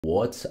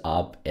What's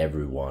up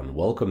everyone,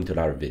 welcome to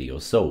another video.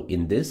 So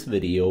in this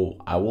video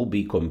I will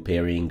be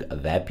comparing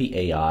Vapi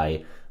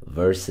AI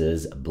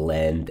versus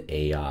Blend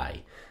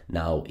AI.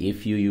 Now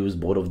if you use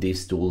both of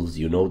these tools,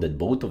 you know that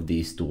both of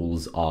these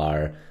tools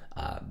are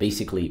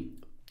basically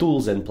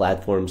tools and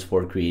platforms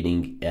for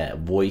creating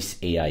voice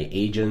AI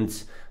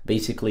agents.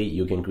 Basically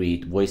you can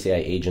create voice AI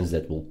agents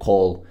that will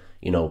call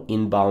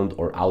inbound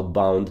or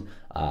outbound,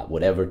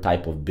 whatever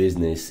type of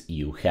business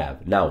you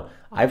have. Now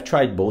I've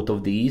tried both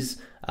of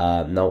these.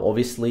 Now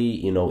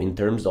obviously, in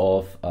terms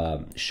of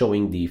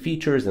showing the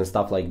features and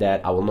stuff like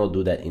that, I will not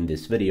do that in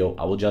this video.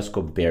 I will just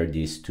compare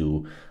these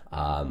two,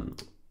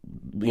 hand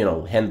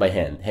by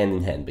hand, hand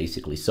in hand,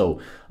 basically. So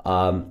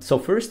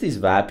first is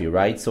Vapi,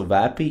 right? So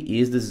Vapi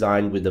is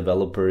designed with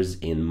developers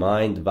in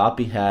mind.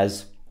 Vapi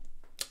has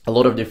a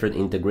lot of different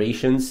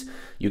integrations.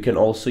 You can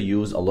also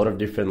use a lot of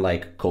different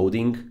like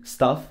coding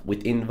stuff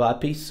within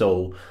Vapi.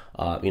 So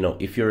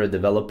if you're a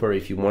developer,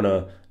 if you want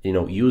to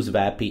use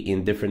Vapi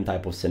in different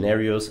type of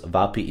scenarios,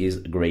 Vapi is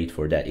great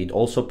for that. It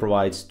also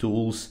provides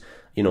tools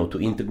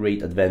to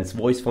integrate advanced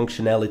voice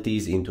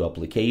functionalities into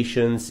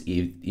applications.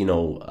 It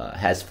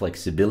has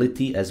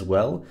flexibility as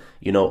well,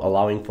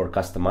 allowing for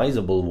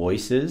customizable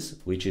voices,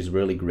 which is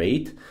really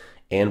great,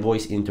 and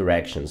voice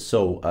interactions.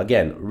 So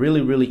again,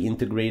 really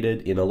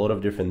integrated in a lot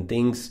of different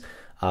things.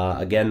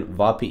 Again,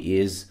 Vapi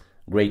is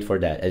great for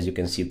that. As you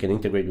can see, you can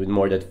integrate with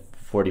more than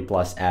 40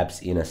 plus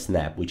apps in a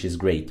snap, which is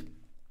great.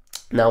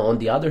 Now, on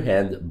the other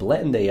hand,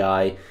 Blend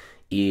AI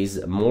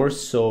is more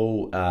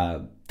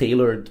so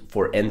tailored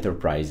for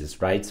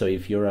enterprises, right? So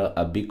if you're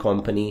a big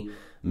company,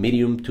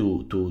 medium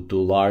to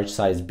large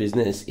size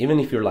business, even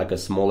if you're like a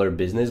smaller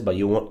business, but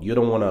you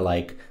don't want to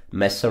like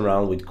mess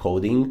around with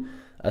coding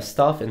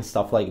stuff and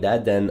stuff like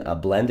that, then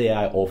Blend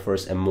AI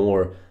offers a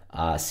more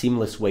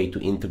seamless way to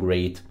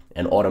integrate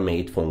and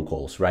automate phone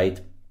calls, right?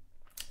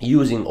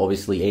 Using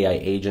obviously AI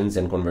agents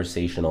and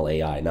conversational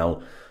AI.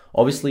 Now,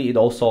 obviously, it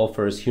also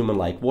offers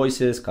human-like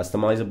voices,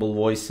 customizable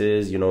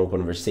voices,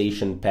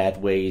 conversation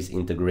pathways,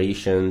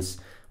 integrations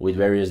with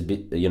various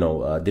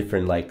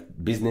different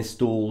like business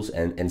tools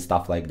and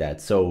stuff like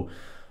that. So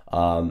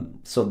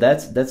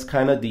that's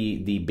kind of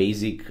the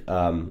basic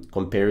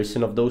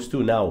comparison of those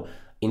two. Now,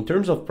 in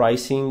terms of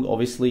pricing,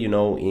 obviously,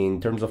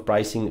 in terms of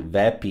pricing,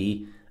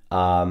 Vapi,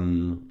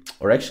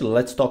 or actually,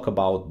 let's talk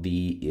about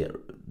the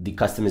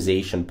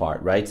customization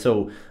part, right?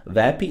 So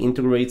Vapi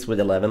integrates with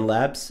 11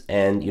 Labs,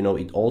 and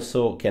it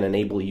also can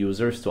enable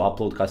users to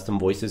upload custom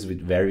voices with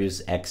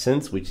various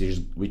accents, which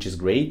is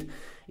great.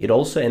 It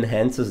also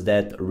enhances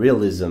that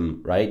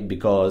realism, right?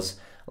 Because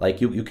like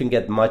you can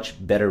get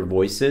much better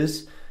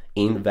voices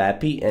in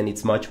Vapi, and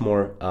it's much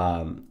more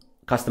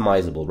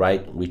customizable,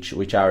 right?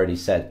 Which I already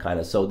said kind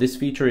of. So this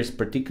feature is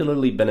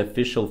particularly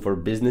beneficial for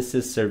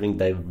businesses serving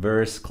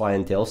diverse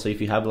clientele. So if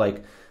you have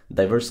like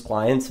diverse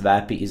clients,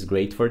 Vapi is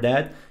great for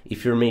that.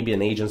 If you're maybe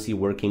an agency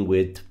working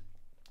with,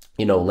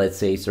 let's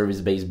say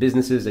service-based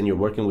businesses, and you're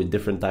working with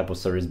different type of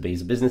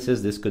service-based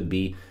businesses, this could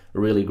be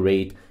really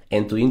great.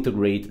 And to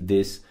integrate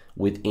this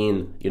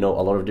within, a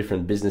lot of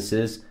different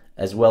businesses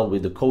as well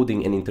with the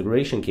coding and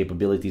integration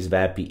capabilities,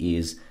 Vapi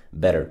is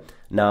better.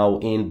 Now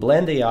in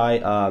Blend AI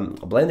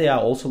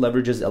also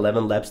leverages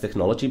 11 Labs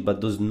technology,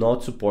 but does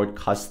not support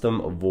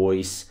custom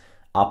voice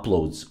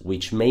uploads,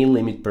 which may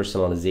limit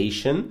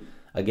personalization.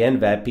 Again,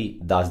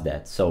 Vapi does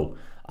that. So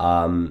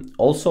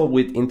also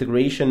with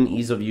integration,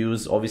 ease of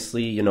use,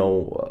 obviously,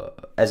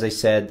 as I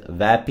said,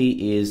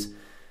 Vapi is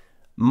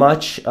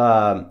much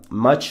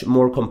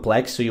more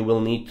complex, so you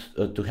will need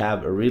to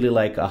have really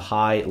like a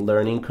high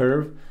learning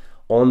curve.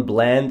 On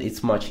Blend,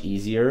 it's much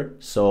easier,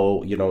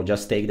 so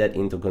just take that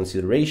into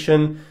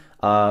consideration.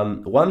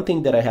 One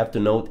thing that I have to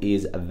note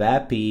is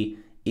Vapi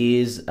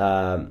is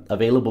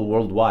available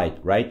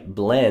worldwide, right?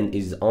 Blend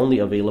is only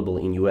available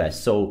in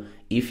US. So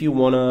if you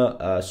want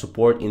to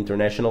support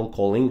international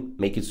calling,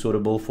 make it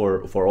suitable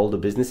for all the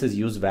businesses,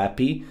 use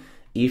Vapi.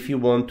 If you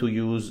want to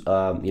use,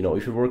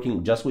 if you're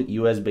working just with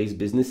US-based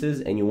businesses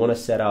and you want to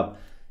set up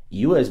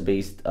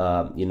US-based,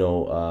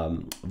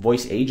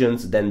 voice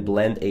agents, then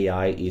Blend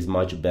AI is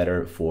much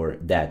better for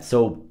that.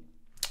 So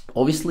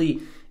obviously,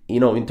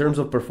 in terms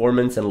of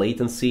performance and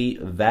latency,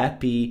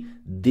 Vapi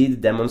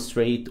did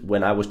demonstrate,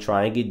 when I was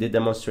trying it, did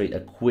demonstrate a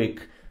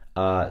quick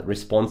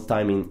response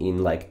time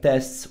in like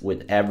tests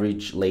with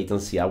average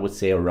latency, I would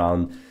say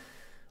around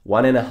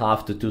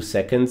 1.5 to 2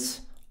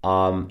 seconds,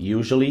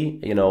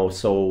 usually,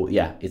 so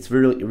yeah, it's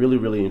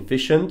really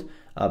efficient.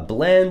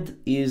 Blend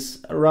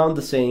is around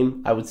the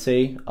same, I would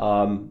say,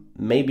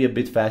 maybe a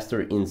bit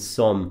faster in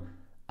some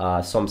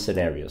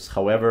scenarios.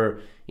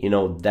 However,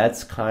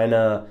 that's kind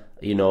of,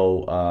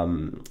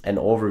 an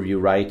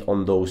overview, right,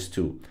 on those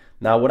two.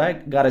 Now, what I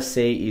gotta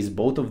say is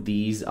both of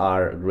these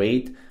are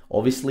great.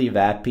 Obviously,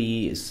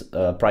 Vapi's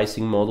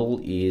pricing model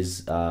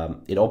is,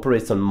 it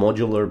operates on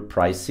modular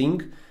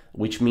pricing,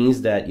 which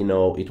means that,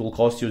 it will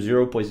cost you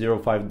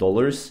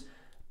 $0.05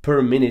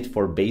 per minute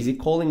for basic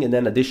calling, and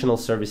then additional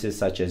services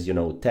such as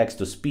text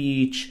to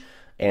speech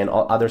and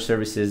other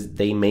services,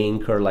 they may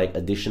incur like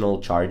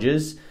additional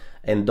charges.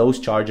 and those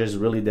charges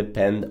really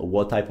depend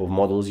what type of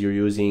models you're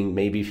using.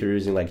 Maybe if you're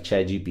using like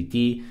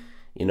ChatGPT,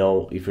 you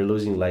know, if you're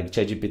using like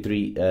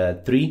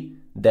ChatGPT 3,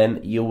 then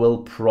you will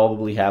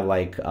probably have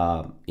like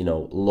you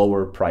know,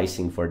 lower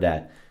pricing for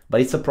that.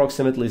 But it's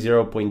approximately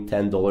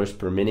 $0.10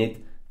 per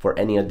minute for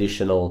any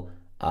additional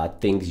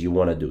things you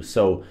want to do.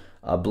 So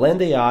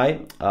Blend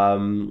AI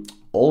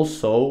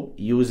also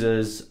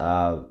uses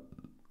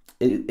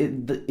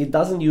it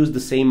doesn't use the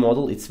same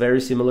model. It's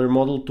very similar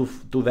model to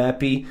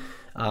Vapi.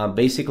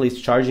 Basically,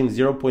 it's charging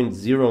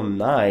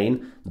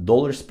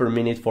 $0.09 per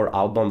minute for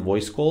outbound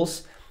voice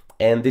calls.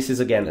 And this is,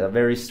 again, a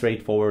very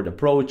straightforward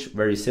approach,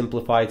 very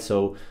simplified.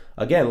 So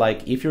again,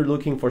 like if you're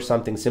looking for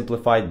something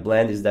simplified,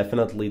 Blend is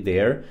definitely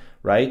there,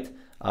 right?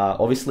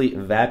 Obviously,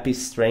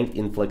 Vapi's strength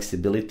in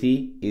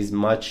flexibility is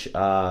much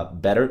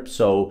better.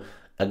 So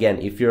again,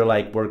 if you're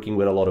like working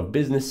with a lot of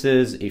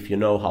businesses, if you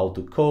know how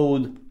to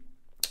code,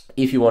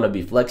 if you want to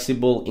be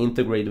flexible,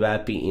 integrate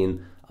Vapi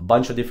in a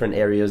bunch of different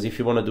areas. If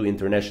you want to do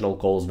international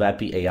calls,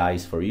 Vapi AI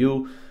is for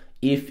you.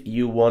 If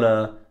you want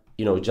to,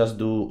 you know, just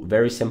do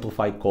very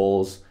simplified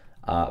calls,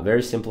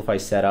 very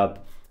simplified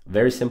setup,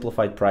 very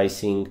simplified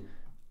pricing,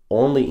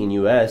 only in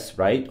US,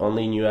 right?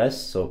 Only in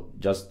US. So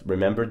just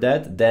remember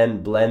that.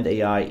 Then Blend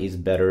AI is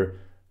better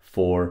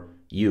for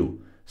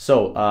you.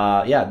 So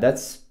yeah,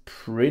 that's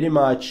pretty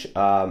much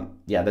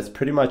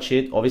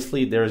it.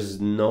 Obviously,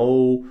 there's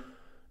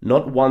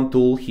not one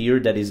tool here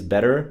that is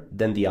better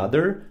than the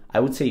other. I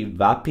would say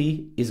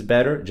Vapi is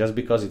better just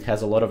because it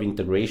has a lot of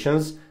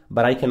integrations,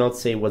 but I cannot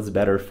say what's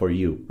better for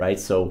you, right?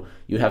 So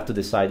you have to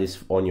decide this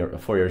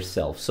for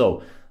yourself.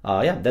 So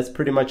yeah, that's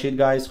pretty much it,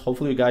 guys.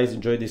 Hopefully you guys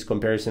enjoyed this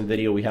comparison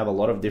video. We have a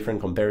lot of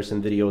different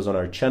comparison videos on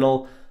our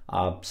channel.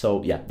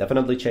 So yeah,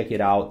 definitely check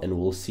it out, and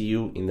we'll see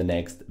you in the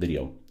next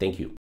video. Thank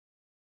you.